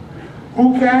weak.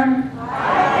 Who can?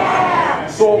 I can.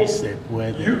 So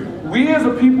we as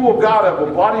a people of God, of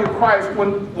a body of Christ,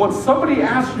 when somebody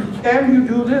asks you, can you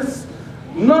do this?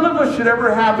 None of us should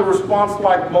ever have the response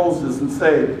like Moses and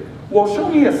say, well, show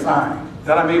me a sign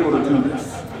that I'm able to do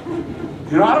this.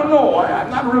 You know, I don't know. I'm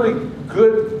not really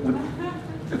good with,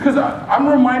 because I'm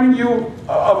reminding you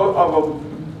of a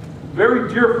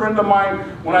very dear friend of mine.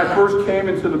 When I first came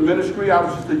into the ministry, I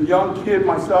was just a young kid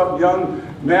myself, young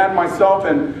man myself,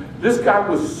 and this guy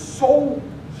was so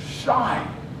shy.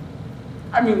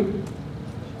 I mean,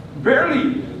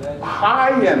 barely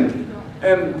high and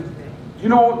you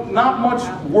know, not much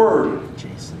word.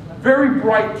 Very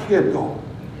bright kid though,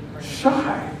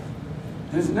 shy.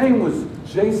 His name was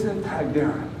Jason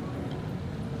Tagdarin.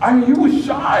 I mean, he was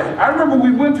shy. I remember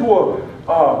we went to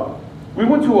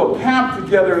a camp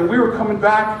together, and we were coming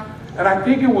back, and I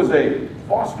think it was a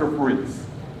foster freeze.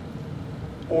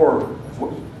 Or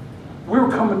we were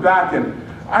coming back, and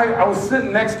I was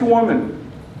sitting next to him, and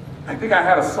I think I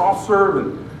had a soft serve,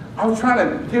 and I was trying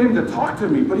to get him to talk to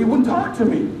me, but he wouldn't talk to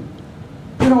me.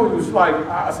 You know, he was like,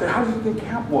 I said, how do you think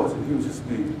camp was? And he was just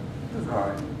me. It was all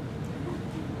right.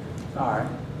 All right.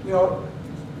 You know,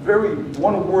 very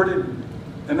one-worded,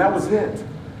 and that was it.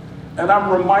 And I'm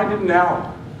reminded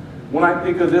now, when I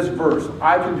think of this verse,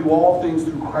 I can do all things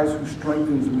through Christ who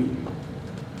strengthens me.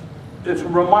 It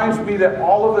reminds me that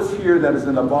all of us here that is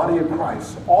in the body of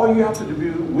Christ, all you have to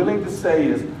be willing to say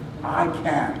is, I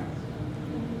can.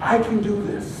 I can do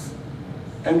this.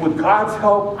 And with God's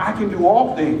help, I can do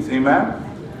all things. Amen?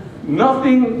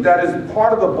 Nothing that is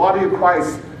part of the body of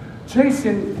Christ.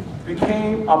 Jason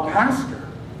became a pastor.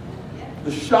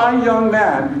 The shy young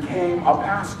man became a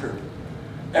pastor.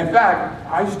 In fact,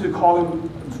 I used to call him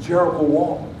the Jericho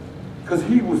Wall, because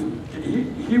he was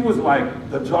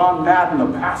like the John Madden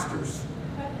of pastors.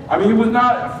 I mean, he was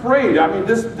not afraid. I mean,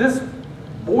 this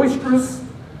boisterous,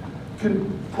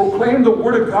 can proclaim the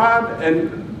word of God,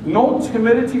 and no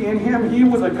timidity in him. He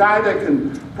was a guy that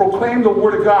can proclaim the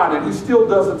word of God, and he still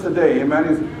does it today. Amen.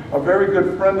 He's a very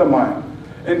good friend of mine.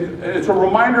 And it's a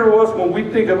reminder to us when we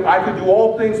think of, I can do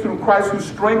all things through Christ who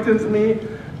strengthens me.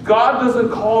 God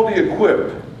doesn't call the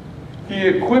equipped. He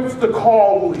equips the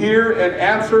called who hear and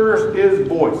answers his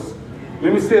voice.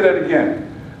 Let me say that again.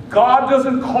 God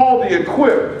doesn't call the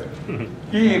equipped.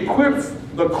 He equips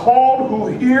the called who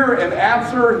hear and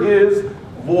answer his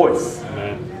voice.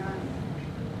 Amen.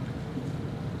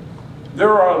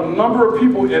 There are a number of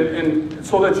people, and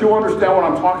so that you'll understand what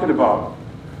I'm talking about.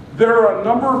 There are a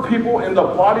number of people in the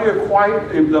body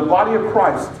of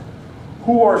Christ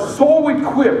who are so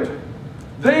equipped,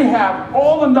 they have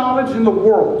all the knowledge in the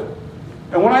world.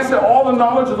 And when I say all the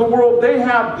knowledge of the world, they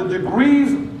have the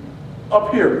degrees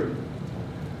up here.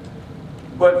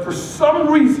 But for some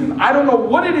reason, I don't know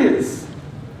what it is,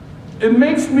 it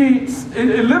makes me,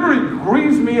 it literally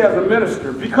grieves me as a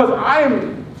minister, because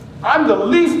I'm the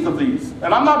least of these,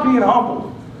 and I'm not being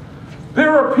humble.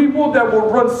 There are people that will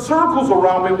run circles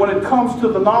around me when it comes to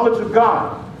the knowledge of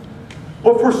God.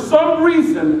 But for some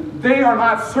reason, they are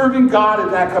not serving God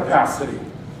in that capacity.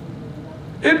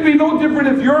 It'd be no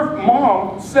different if your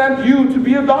mom sent you to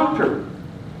be a doctor,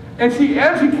 and she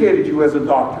educated you as a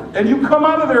doctor, and you come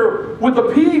out of there with a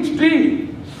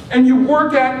PhD, and you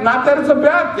work at, not that it's a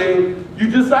bad thing, you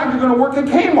decide you're going to work at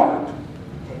Kmart.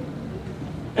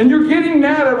 And you're getting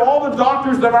mad at all the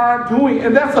doctors that aren't doing,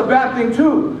 and that's a bad thing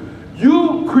too.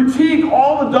 You critique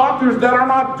all the doctors that are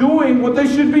not doing what they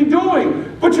should be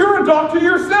doing, but you're a doctor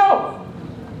yourself.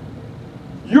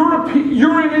 You're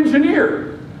an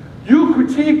engineer. You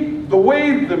critique the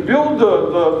way they build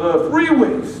the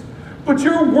freeways, but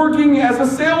you're working as a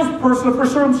salesperson for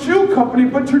some shoe company,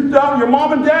 but your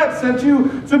mom and dad sent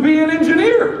you to be an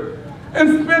engineer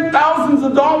and spent thousands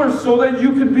of dollars so that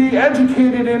you could be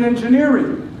educated in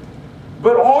engineering.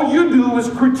 But all you do is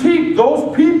critique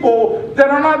those people that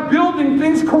are not building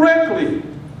things correctly.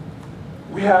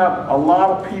 We have a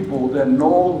lot of people that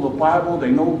know the Bible,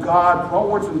 they know God,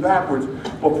 frontwards and backwards,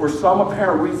 but for some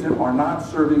apparent reason are not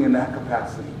serving in that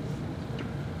capacity.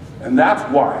 And that's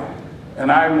why,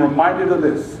 and I'm reminded of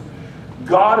this,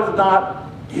 God is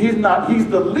not, he's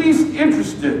the least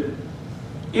interested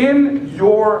in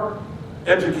your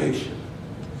education.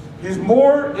 He's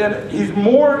more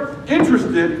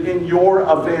interested in your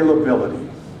availability.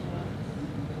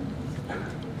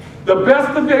 The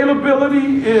best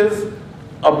availability is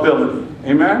ability.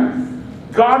 Amen?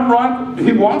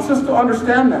 He wants us to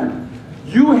understand that.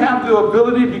 You have the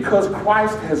ability because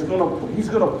Christ he's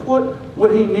going to put what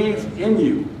he needs in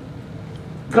you.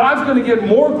 God's going to get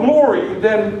more glory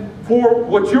than for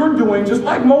what you're doing, just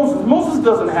like Moses. Moses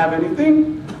doesn't have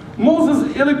anything.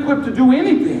 Moses is ill-equipped to do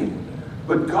anything.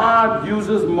 But God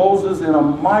uses Moses in a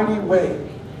mighty way.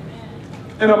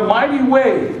 In a mighty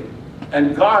way.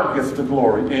 And God gets the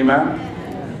glory. Amen?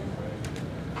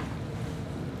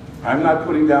 I'm not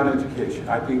putting down education.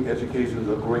 I think education is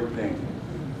a great thing.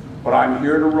 But I'm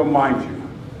here to remind you,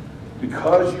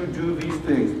 because you do these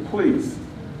things, please,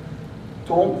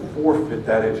 don't forfeit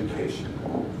that education.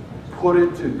 Put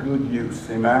it to good use.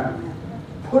 Amen?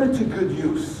 Put it to good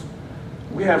use.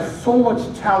 We have so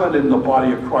much talent in the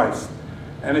body of Christ.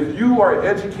 And if you are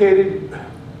educated,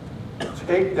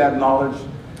 take that knowledge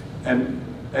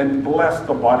and bless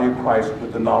the body of Christ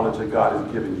with the knowledge that God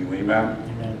has given you. Amen?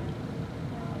 Amen.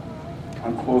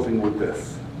 I'm closing with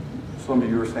this. Some of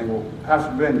you are saying, well,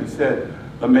 Pastor Ben, you said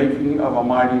the making of a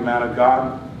mighty man of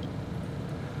God.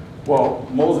 Well,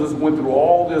 Moses went through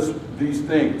all these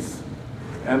things.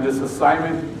 And this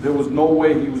assignment, there was no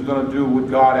way he was going to do what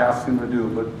God asked him to do.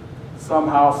 But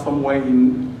somehow, some way,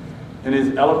 in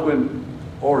his eloquent,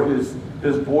 or his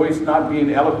voice not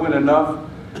being eloquent enough,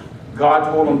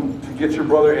 God told him to get your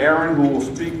brother Aaron, who will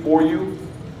speak for you.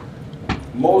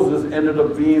 Moses ended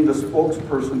up being the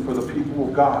spokesperson for the people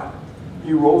of God.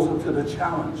 He rose up to the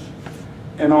challenge.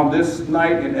 And on this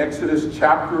night in Exodus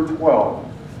chapter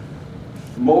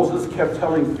 12, Moses kept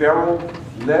telling Pharaoh,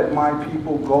 let my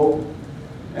people go.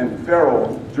 And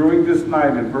Pharaoh, during this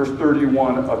night in verse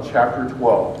 31 of chapter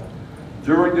 12,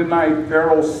 during the night,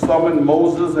 Pharaoh summoned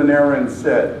Moses and Aaron and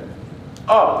said,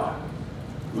 up,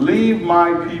 leave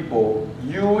my people,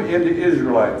 you in the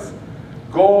Israelites,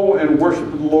 go and worship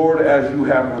the Lord as you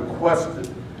have requested.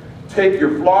 Take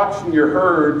your flocks and your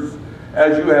herds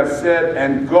as you have said,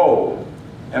 and go,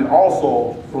 and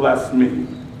also bless me.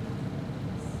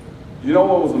 You know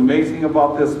what was amazing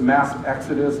about this mass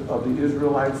exodus of the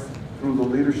Israelites through the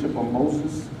leadership of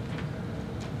Moses?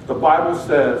 The Bible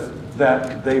says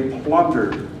that they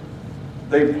plundered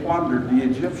the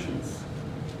Egyptians.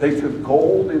 They took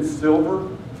gold and silver,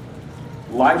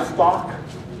 livestock,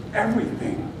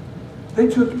 everything. They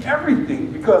took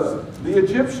everything because the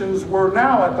Egyptians were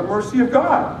now at the mercy of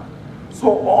God.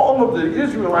 So all of the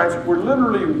Israelites were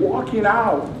literally walking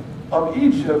out of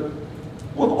Egypt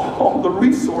with all the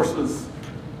resources,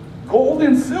 gold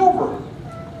and silver,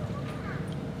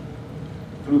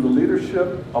 through the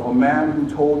leadership of a man who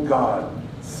told God,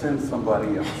 send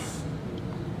somebody else.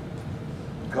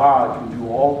 God can do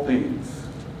all things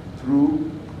through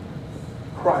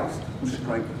Christ who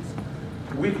strengthens.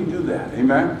 We can do that,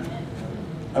 amen?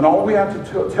 And all we have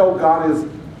to tell God is,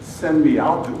 send me,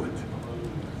 I'll do it.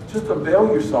 Just avail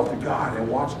yourself to God and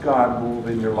watch God move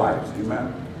in your lives,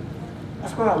 amen?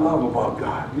 That's what I love about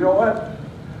God. You know what?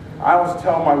 I always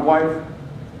tell my wife,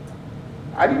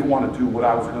 I didn't want to do what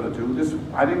I was going to do.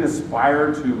 I didn't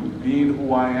aspire to being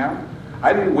who I am.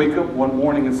 I didn't wake up one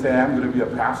morning and say, I'm going to be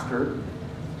a pastor.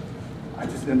 I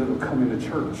just ended up coming to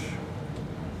church.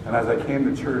 And as I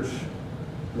came to church,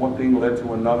 one thing led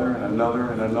to another and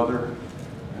another and another.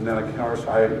 And then of course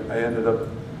I ended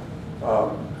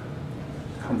up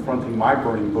confronting my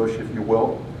burning bush, if you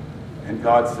will. And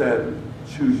God said,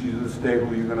 choose you this day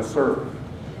who you're going to serve.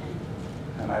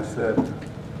 And I said,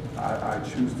 I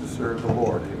choose to serve the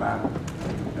Lord, amen.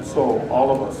 And so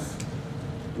all of us,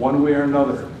 one way or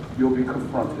another, you'll be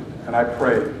confronted. And I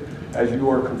pray, as you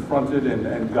are confronted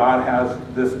and God has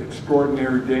this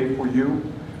extraordinary day for you,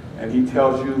 and he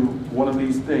tells you one of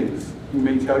these things, he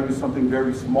may tell you something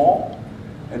very small,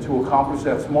 and to accomplish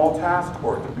that small task,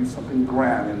 or it could be something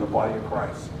grand in the body of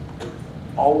Christ.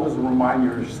 Always remind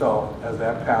yourself, as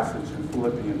that passage in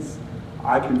Philippians,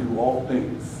 I can do all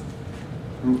things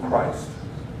through Christ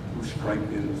who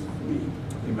strengthens me.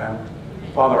 Amen.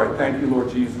 Father, I thank you, Lord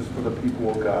Jesus, for the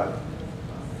people of God.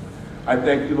 I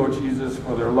thank you, Lord Jesus,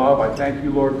 for their love. I thank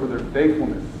you, Lord, for their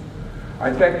faithfulness.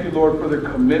 I thank you, Lord, for their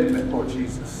commitment, Lord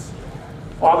Jesus.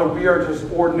 Father, we are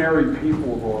just ordinary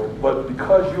people, Lord, but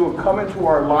because you have come into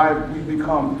our lives, we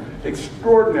become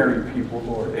extraordinary people,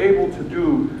 Lord, able to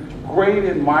do great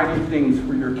and mighty things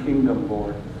for your kingdom,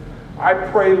 Lord. I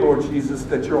pray, Lord Jesus,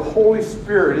 that your Holy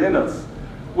Spirit in us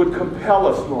would compel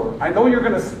us, Lord. I know you're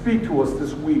going to speak to us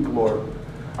this week, Lord.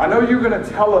 I know you're going to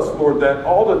tell us, Lord, that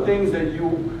all the things that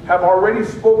you have already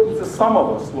spoken to some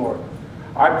of us, Lord.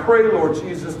 I pray, Lord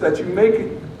Jesus, that you make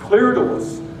it clear to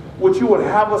us what you would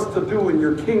have us to do in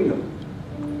your kingdom.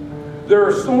 There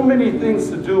are so many things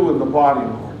to do in the body,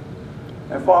 Lord.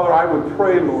 And Father, I would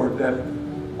pray, Lord, that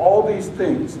all these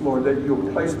things, Lord, that you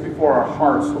have placed before our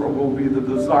hearts, Lord, will be the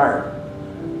desire.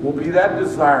 Will be that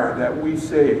desire that we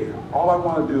say, all I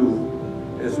want to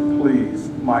do is please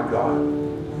my God.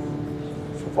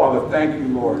 So Father, thank you,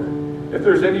 Lord. If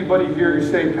there's anybody here, you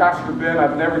say, Pastor Ben,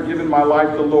 I've never given my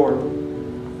life to the Lord.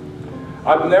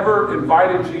 I've never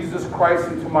invited Jesus Christ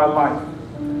into my life.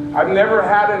 I've never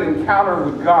had an encounter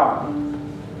with God.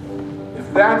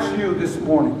 If that's you this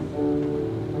morning,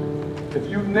 if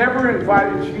you've never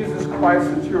invited Jesus Christ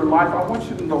into your life, I want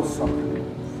you to know something.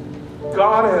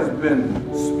 God has been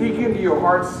speaking to your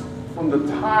hearts from the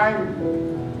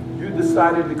time you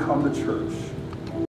decided to come to church.